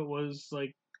 even though it was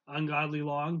like ungodly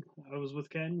long. I was with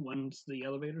Ken once the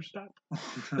elevator stopped.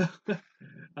 It's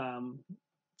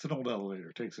an old elevator.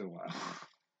 It takes a while.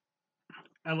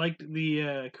 I liked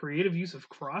the creative use of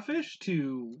crawfish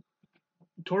to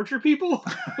torture people.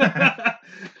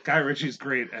 Guy Ritchie's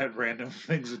great at random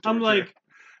things. Of torture. I'm like,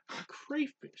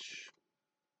 crayfish.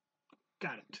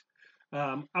 Got it.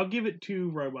 I'll give it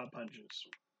 2 robot punches.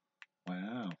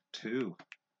 Wow, 2.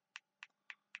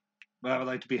 But I would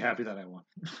like to be happy that I won.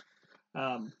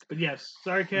 But yes,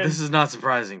 sorry, Ken. This is not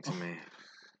surprising to me.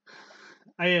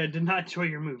 I did not enjoy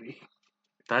your movie.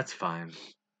 That's fine.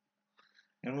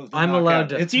 I'm allowed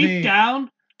to- It's Deep me.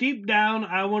 down,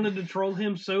 I wanted to troll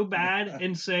him so bad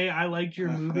and say I liked your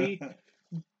movie,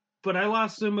 but I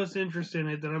lost so much interest in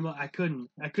it that I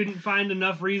couldn't find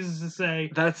enough reasons to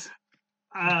say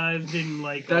I didn't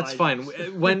like. That's fine.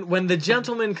 When The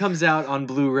Gentleman comes out on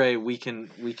Blu-ray, we can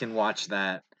watch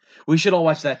that. We should all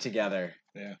watch that together.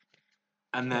 Yeah.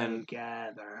 And then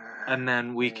together. And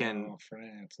then we can. Oh,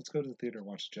 France. Let's go to the theater and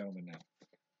watch The Gentleman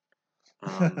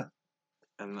now.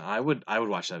 And I would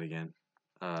watch that again.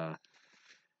 There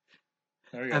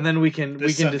we go. And then we can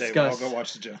Sunday, discuss. We'll go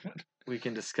watch The Gentleman. We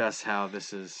can discuss how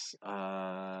this is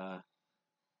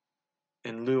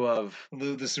in lieu of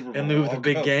The Super Bowl. in lieu of the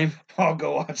big game. I'll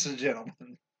go watch The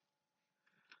Gentleman.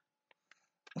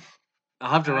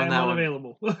 I'll have to run that one.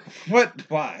 Unavailable. What?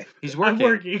 Why? He's I'm working.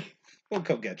 working. We'll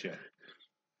come get you.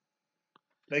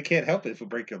 They can't help it if we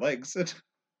break your legs.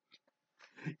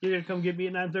 You're gonna come get me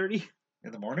at 9:30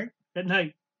 In the morning? at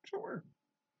night Sure.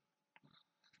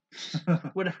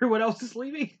 when everyone else is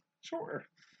leaving. Sure.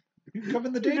 You can come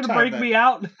in the You're daytime. gonna break me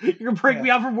out. You're gonna break me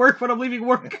out from work when I'm leaving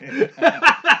work.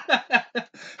 I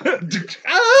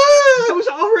was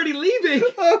already leaving.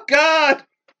 Oh God.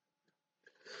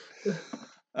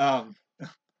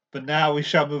 But now we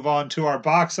shall move on to our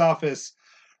box office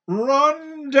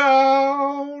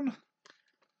rundown.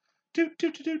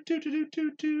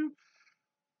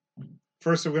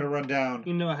 first we're going to run down.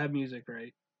 You know I have music,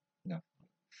 right? No.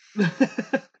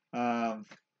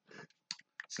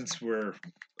 Since I'm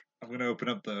going to open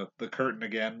up the curtain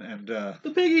again and the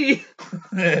piggy.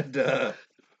 and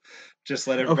just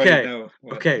let everybody know.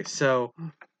 Okay, so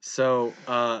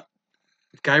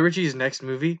Guy Ritchie's next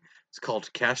movie is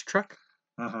called Cash Truck.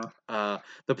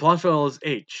 The plot follows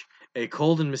H, a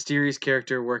cold and mysterious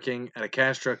character working at a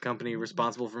cash truck company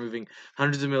responsible for moving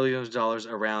hundreds of millions of dollars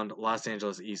around Los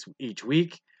Angeles each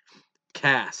week.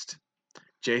 Cast: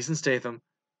 Jason Statham,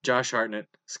 Josh Hartnett,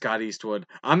 Scott Eastwood.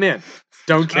 I'm in.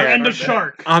 Don't care. And the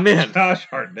shark. I'm in. Josh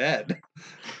Hartnett.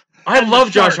 I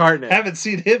love Josh Hartnett. Haven't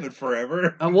seen him in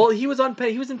forever. Well, he was in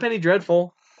Penny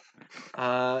Dreadful.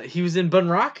 He was in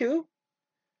Bunraku.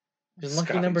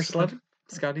 Lucky Number 11.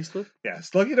 Scott Eastwood.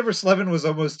 Yes, Lucky Number 11 was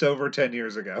almost over 10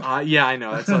 years ago. Yeah, I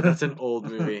know. That's an old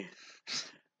movie.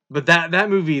 But that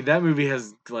movie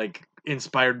has like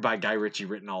inspired by Guy Ritchie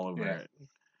written all over it.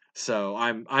 So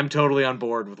I'm totally on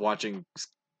board with watching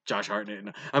Josh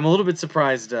Hartnett. I'm a little bit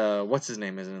surprised. What's his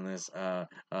name isn't in this? Why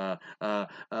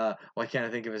can't I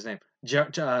think of his name?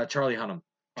 Charlie Hunnam.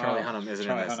 Charlie Hunnam isn't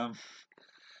in this.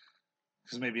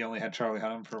 Because maybe he only had Charlie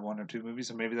Hunnam for 1 or 2 movies,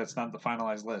 and maybe that's not the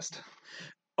finalized list.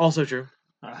 Also true.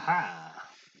 Aha.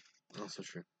 Also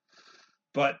true.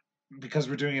 But because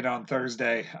we're doing it on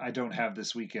Thursday, I don't have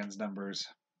this weekend's numbers.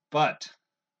 But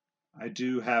I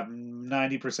do have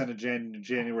 90% of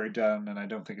January done, and I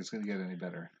don't think it's going to get any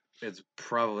better. It's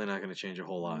probably not going to change a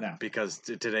whole lot. No. Because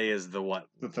today is the what?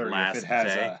 The 30th. Last it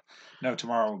has day? No,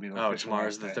 tomorrow will be the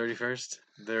tomorrow's the 31st?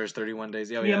 There's 31 days.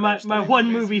 Yeah, my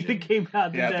one movie that came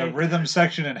out today. Yeah, the rhythm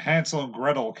section and Hansel and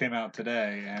Gretel came out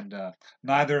today, and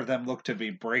neither of them look to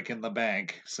be breaking the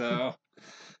bank. So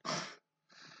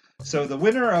the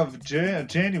winner of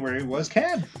January was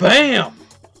Ken. Bam!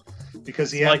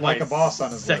 Because he had Like a Boss on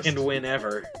his second list. win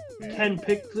ever. Yeah. Ken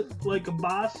picked Like a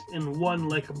Boss and won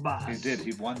Like a Boss. He did.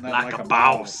 He won that like a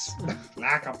boss.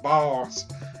 Like a boss.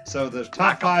 So the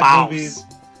top 5 movies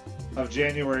of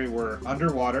January were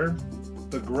Underwater,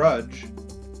 The Grudge,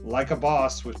 Like a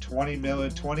Boss with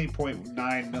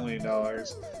 $20.9 million,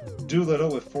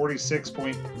 Doolittle with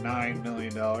 $46.9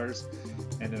 million,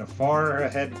 and in a far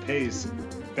ahead pace,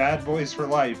 Bad Boys for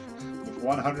Life with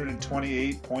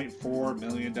 $128.4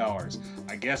 million.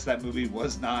 I guess that movie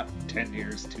was not 10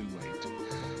 years too late.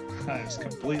 I was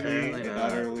completely and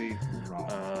utterly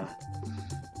wrong.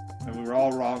 And we were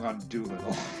all wrong on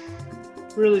Doolittle.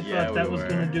 Really thought that was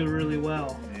going to do really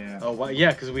well. Yeah. Oh, well,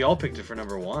 yeah, because we all picked it for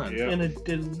number 1. Yeah. And it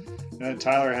did. And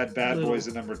Tyler had Bad Boys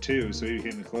at number 2, so he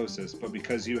became the closest. But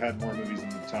because you had more movies in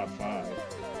the top 5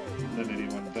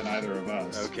 than either of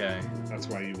us. Okay. That's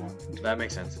why you won. That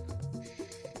makes sense.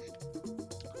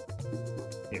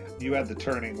 Yeah, you had The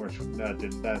Turning, which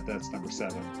that's number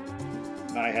 7.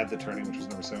 And I had The Turning, which was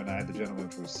number 7. And I had The Gentleman,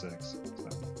 which was 6. So.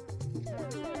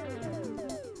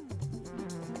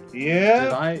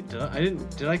 Yeah.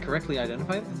 Did I correctly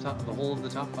identify the whole of the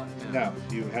top 5? Yeah.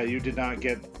 No, you did not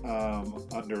get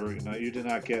you did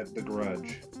not get The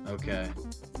Grudge. Okay.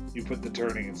 You put The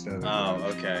Turning instead of The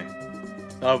Grudge. Okay.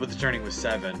 Oh, but The Turning was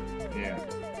 7. Yeah.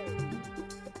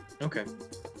 Okay.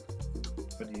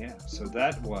 But yeah, so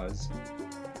that was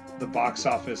the box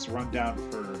office rundown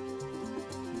for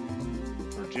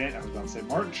I was about to say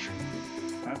March.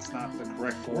 That's not the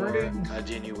correct wording.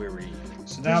 January.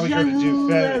 So now we're going to do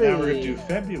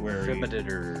February.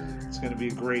 It's going to be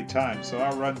a great time. So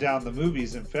I'll run down the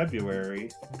movies in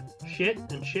February. Shit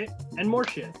and more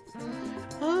shit.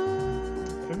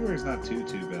 February's not too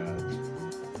bad.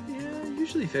 Yeah,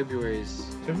 usually February's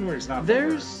not.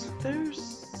 There's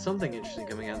something interesting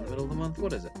coming out in the middle of the month.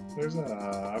 What is it?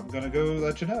 I'm going to go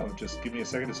let you know. Just give me a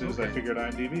second as soon as I figured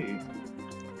IMDb.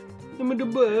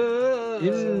 IMDb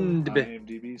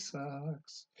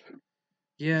sucks.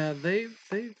 Yeah, they've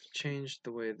changed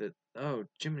the way that. Oh,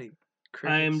 Jiminy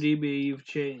Crickets. IMDb, you've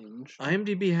changed.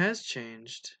 IMDb has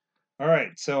changed. All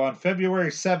right, so on February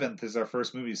 7th is our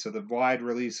first movie. So the wide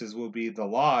releases will be The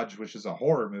Lodge, which is a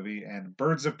horror movie, and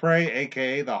Birds of Prey,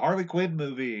 aka the Harley Quinn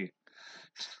movie.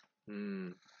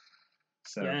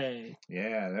 So yay.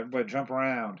 Yeah, everybody jump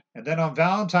around. And then on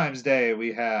Valentine's Day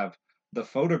we have The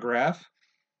Photograph.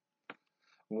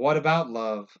 What About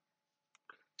Love?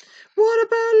 What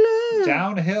About Love?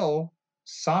 Downhill,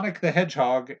 Sonic the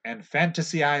Hedgehog, and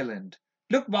Fantasy Island.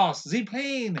 Look, boss, the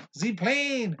plane. The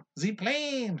plane.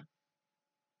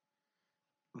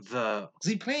 The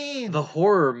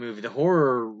horror movie, the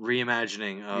horror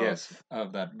reimagining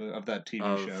of that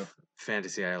TV show,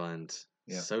 Fantasy Island.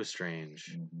 Yep. So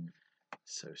strange. Mm-hmm.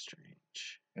 So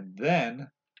strange. And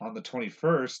then on the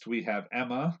 21st we have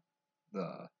Emma,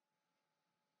 and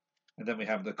then we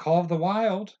have The Call of the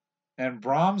Wild and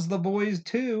Brahms the Boys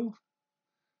 2.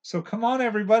 So come on,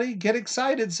 everybody, get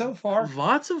excited so far.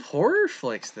 Lots of horror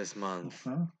flicks this month.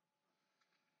 Uh-huh.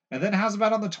 And then how's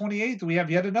about on the 28th? We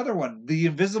have yet another one, The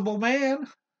Invisible Man.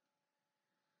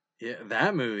 Yeah,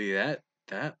 that movie,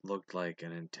 that looked like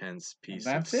an intense piece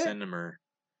of that's it. cinema.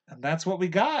 And that's what we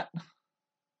got.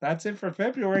 That's it for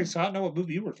February. So I don't know what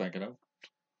movie you were thinking of.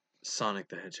 Sonic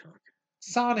the Hedgehog.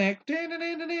 Sonic.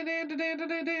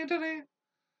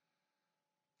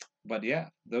 But yeah,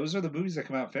 those are the movies that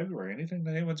come out in February. Anything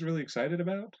that anyone's really excited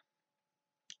about?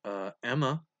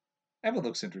 Emma. Emma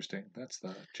looks interesting. That's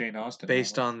the Jane Austen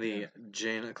based novel. on the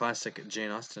classic Jane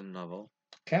Austen novel.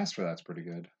 Cast for that's pretty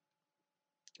good.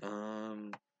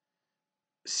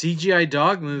 CGI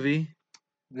dog movie.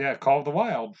 Yeah, Call of the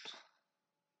Wild.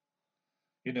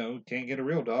 You know, can't get a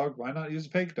real dog. Why not use a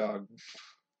fake dog?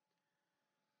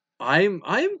 I'm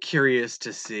curious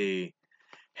to see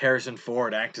Harrison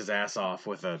Ford act his ass off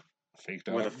with a fake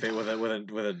dog. with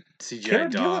a CGI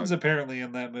Karen dog. Gillan's apparently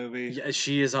in that movie. Yeah,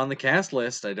 she is on the cast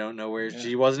list. I don't know where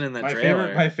she wasn't in that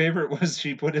trailer. My favorite was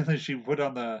she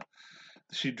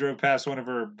drove past one of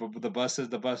her a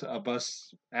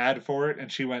bus ad for it,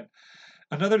 and she went,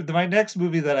 my next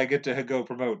movie that I get to go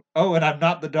promote. Oh, and I'm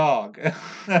not the dog.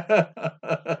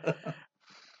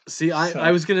 See,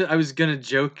 I was gonna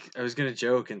joke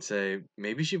and say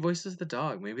maybe she voices the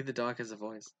dog. Maybe the dog has a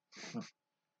voice.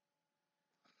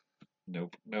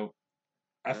 Nope.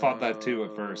 I thought that too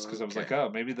at first because I was like, oh,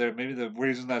 maybe the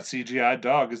reason that CGI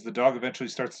dog is the dog eventually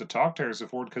starts to talk to Harrison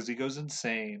Ford because he goes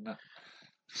insane.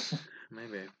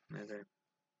 Maybe.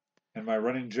 And my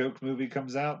running joke movie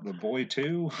comes out, The Boy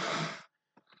 2.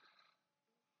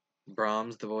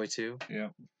 Brahms, The Boy 2. Yeah.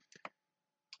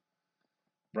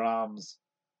 Brahms.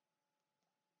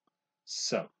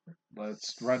 So,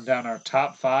 let's run down our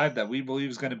top 5 that we believe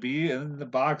is going to be in the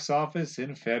box office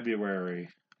in February.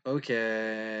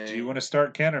 Okay. Do you want to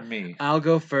start, Ken, or me? I'll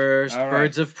go first. All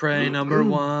Birds right. of Prey, number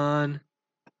 1.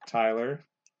 Tyler?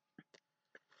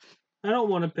 I don't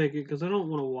want to pick it because I don't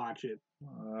want to watch it.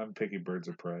 I'm picking Birds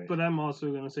of Prey. But I'm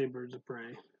also going to say Birds of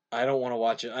Prey. I don't want to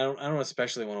watch it. I don't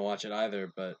especially want to watch it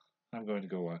either, but I'm going to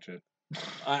go watch it.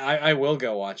 I will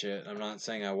go watch it. I'm not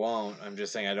saying I won't. I'm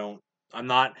just saying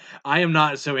I am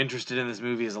not so interested in this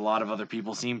movie as a lot of other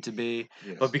people seem to be.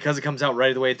 Yes. But because it comes out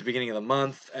right away at the beginning of the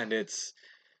month and it's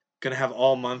gonna have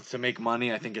all month to make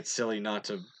money, I think it's silly not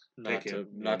to pick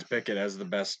it as the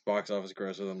best box office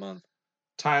gross of the month.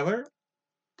 Tyler?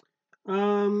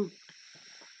 I'm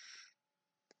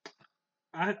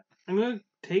gonna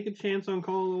take a chance on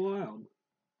Call of the Wild.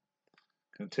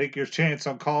 Gonna take your chance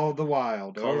on Call of the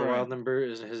Wild. Call of the Wild number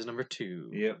is his number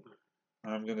 2. Yep.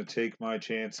 I'm gonna take my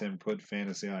chance and put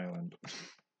Fantasy Island.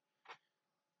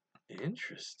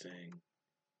 Interesting.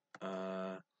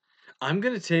 I'm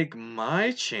gonna take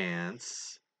my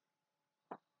chance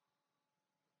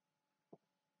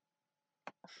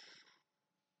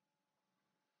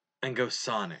and go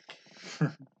Sonic.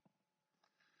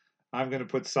 I'm gonna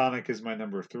put Sonic as my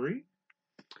number 3.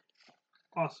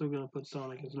 Also gonna put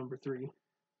Sonic as number 3.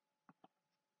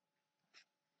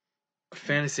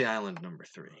 Fantasy Island number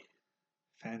 3.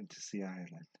 Fantasy Island.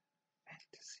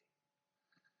 Fantasy.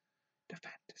 The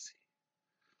fantasy.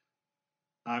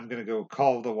 I'm gonna go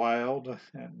Call of the Wild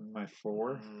and my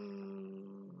 4.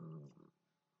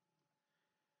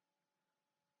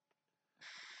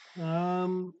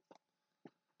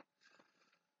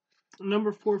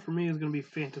 Number 4 for me is gonna be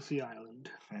Fantasy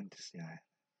Island. Fantasy Island.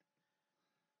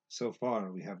 So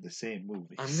far, we have the same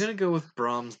movies. I'm gonna go with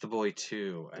Brahms the Boy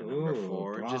 2 at number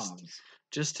 4, Brahms.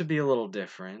 just to be a little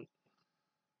different.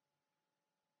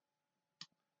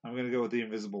 I'm gonna go with The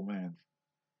Invisible Man.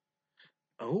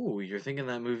 Oh, you're thinking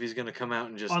that movie's gonna come out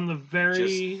and just on the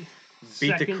very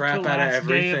beat the crap out of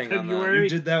everything on the. You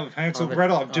did that with Hansel and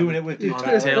Gretel. I'm doing it with you,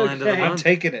 Tyler. The tail end of the month.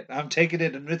 I'm taking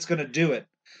it, and it's gonna do it.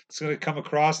 It's gonna come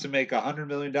across to make $100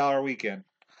 million weekend.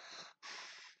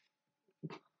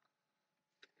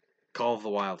 Call of the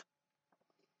Wild.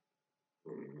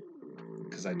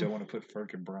 Because I don't want to put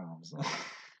Ferg and Brahms.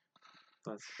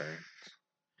 That's fair.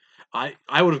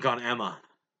 I would have gone Emma.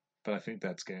 But I think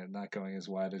that's not going as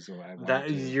wide as I want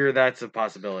That's a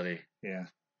possibility. Yeah.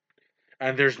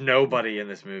 And there's nobody in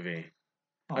this movie.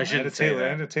 I shouldn't say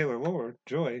that. Anna Taylor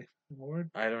Joy Lord.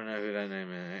 I don't know who that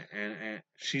name is. And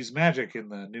she's Magic in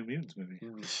the New Mutants movie.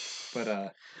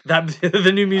 But that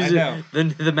the New Mutants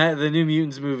the New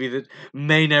Mutants movie that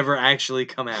may never actually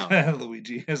come out.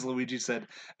 As Luigi said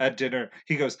at dinner,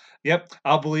 he goes, "Yep,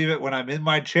 I'll believe it when I'm in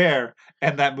my chair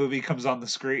and that movie comes on the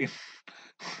screen."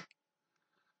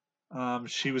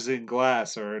 She was in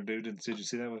Glass, or dude, did you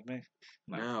see that with me?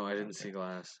 No, I didn't see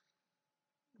Glass.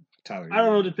 Tyler. I don't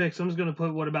know what to pick, so I'm just gonna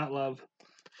put "What About Love."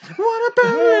 What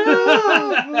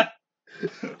about love?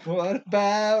 What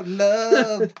about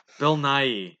love? Bill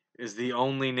Nighy is the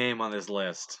only name on this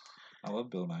list. I love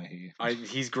Bill Nighy.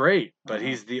 He's great, but Uh-huh.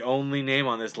 he's the only name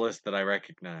on this list that I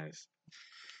recognize.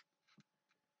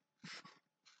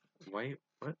 Wait,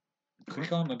 what?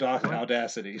 Click on the dock What?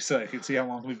 Audacity so I can see how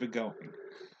long we've been going.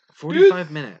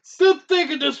 45 minutes. Still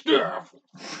thinking the stuff.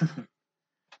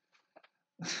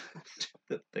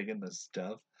 The thing in the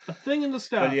stuff. A thing in the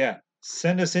stuff. But yeah,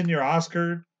 send us in your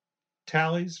Oscar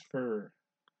tallies for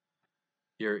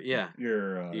Your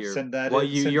send that well,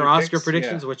 in. Send your Oscar picks.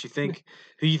 predictions. Yeah. What you think?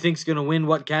 Who you think's gonna win?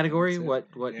 What category? That's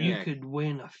it. What? Yeah. You could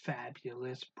win a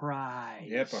fabulous prize.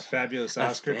 Yep, a fabulous A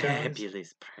Oscar tallies.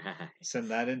 fabulous prize. Send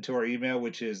that into our email,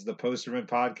 which is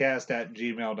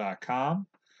thepostermanpodcast@gmail.com.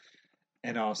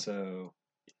 And also,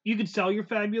 You could sell your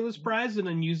fabulous prize and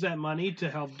then use that money to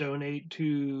help donate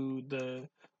to the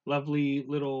lovely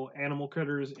little animal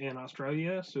critters in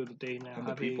Australia, so that they now and the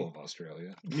have people a of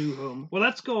Australia. new home. Well,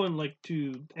 that's going like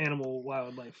to animal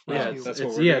wildlife Yeah, rescue. that's it's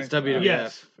what we're yeah, it's doing? WWF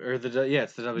Yes. or it's the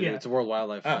W. Yeah. It's the World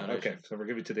Wildlife Oh, Foundation. okay. So we're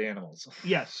giving it to the animals.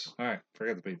 Yes, All right,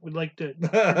 forget the people. we'd like to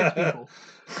forget people.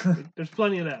 There's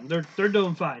plenty of them. They're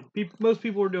doing fine. Most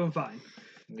people are doing fine.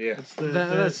 Yeah. It's the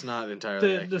That's not entirely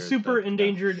the accurate, super but-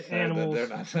 endangered animals. They're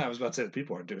not. I was about to say the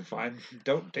people aren't doing fine.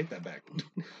 Don't take that back.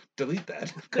 Delete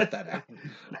that. Cut that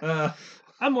out.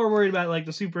 I'm more worried about like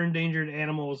the super endangered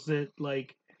animals that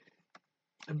like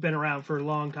have been around for a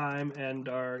long time and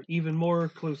are even more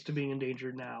close to being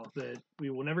endangered now that we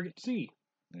will never get to see.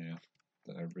 Yeah,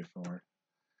 than ever before.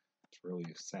 It's really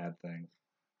a sad thing.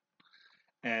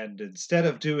 And instead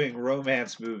of doing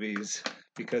romance movies,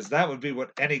 because that would be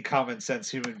what any common sense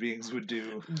human beings would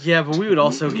do. Yeah, but we would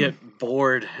also get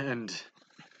bored and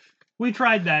We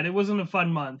tried that. It wasn't a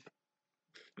fun month.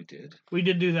 We did. We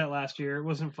did do that last year. It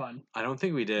wasn't fun. I don't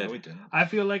think we did. No, we didn't. I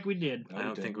feel like we did. No, I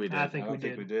don't didn't. think we did. I think I we don't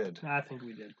think we did. did. I think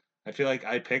we did. I feel like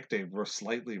I picked a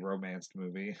slightly romanced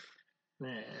movie,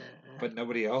 but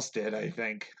nobody else did. I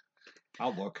think.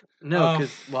 I'll look. No,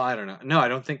 because well, I don't know. No, I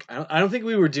don't think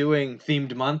we were doing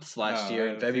themed months last No, year I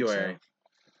in don't think February.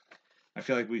 so. I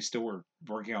feel like we still were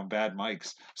working on bad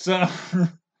mics. So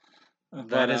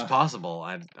That is possible.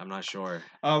 I'm not sure.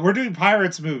 we're doing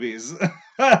Pirates movies.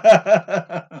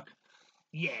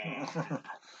 Yeah.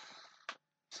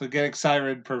 So get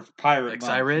excited for Pirate Month.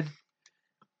 Excited?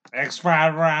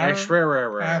 Extra.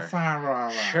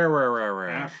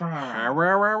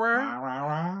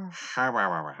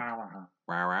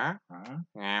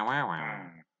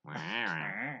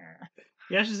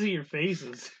 You have to see your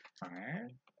faces. I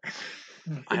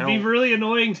It'd be don't- really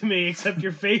annoying to me, except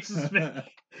your face is making.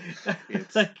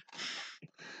 It's- like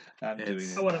I'm doing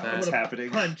It's- it. I wanna- I It's wanna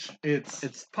happening. punch. It's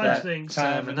Punch that things.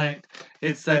 time of night.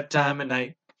 It's that time of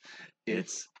night.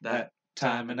 It's that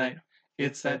time of night.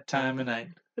 It's that time of night.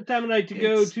 The time of night to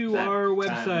go It's to that our time of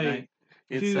website. night.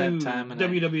 It's to that time of night.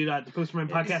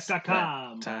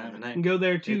 www.thepostermanpodcast.com. It's that time of night. And go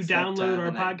there to It's that download time our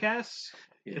of night. podcasts.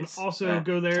 And It's also that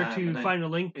go there time to of night. find a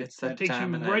link It's that that takes you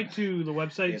time of night. right to the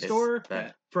website It's store.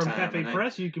 that From time Cafe of night.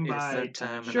 Press, you can It's buy that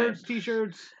time of shirts, night.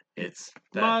 t-shirts, It's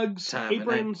that mugs, time of night.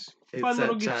 aprons, It's fun that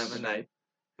little time gifts. of night.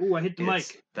 Ooh, I hit the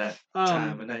It's mic. that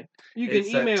time of night. You can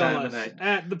It's that email time of us night.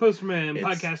 at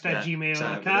thepostermanpodcast It's that time of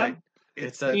 @gmail.com. night.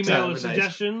 It's that Email time us of night.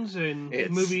 suggestions and It's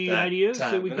movie that ideas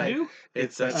that time we of can night. do.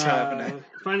 It's that time of night.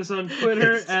 Find us on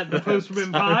Twitter It's at the that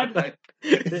Posterman time of Pod. night.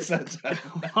 It's that time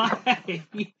of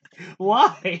night. Why?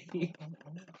 Why?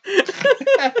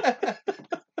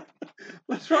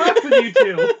 What's wrong with you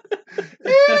two?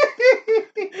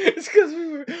 It's because we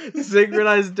were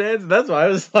synchronized dancing. That's why I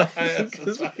was like,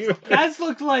 Guys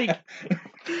look like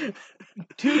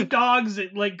two dogs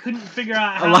that like couldn't figure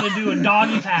out how to do a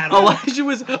doggy paddle. Elijah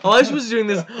was doing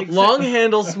this long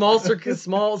handle, small circuit,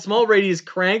 small radius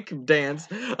crank dance.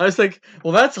 I was like,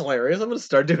 well, that's hilarious. I'm gonna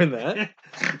start doing that.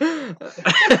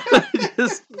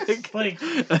 Just like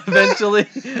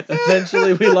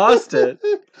eventually we lost it.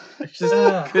 I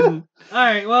just couldn't. All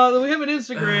right, well, we have an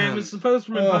Instagram. It's the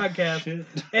Postman Podcast, Shit.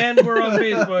 and we're on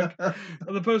Facebook,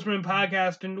 the Postman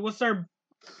Podcast. And what's our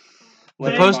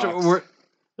The thing? poster. We're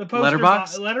The poster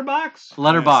Letterboxd? Letterboxd?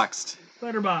 letterboxed.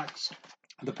 Letterboxd.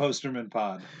 The Posterman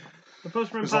Pod. The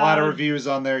Postman There's Pod. a lot of reviews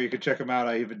on there. You can check them out.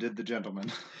 I even did The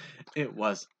Gentleman. It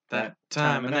was that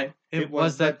time of night. It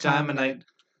was that time of night.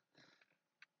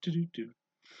 Do-do-do.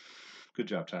 Good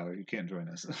job, Tyler. You can't join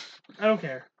us. I don't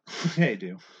care. Yeah, you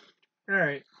do. All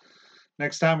right.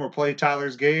 Next time we'll play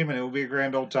Tyler's game, and it will be a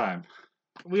grand old time.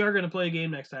 We are going to play a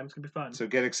game next time. It's going to be fun. So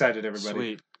get excited, everybody.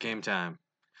 Sweet game time.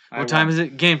 I What time won. is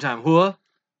it? Game time. Hua.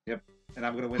 And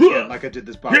I'm gonna win again, like I did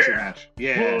this boxing match.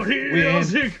 Yeah, Well, win.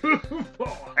 here's a good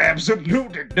boy.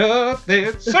 Absolutely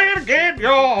nothing. Say it again,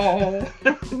 y'all.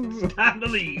 It's time to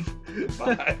leave.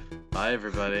 Bye. Bye,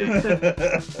 everybody.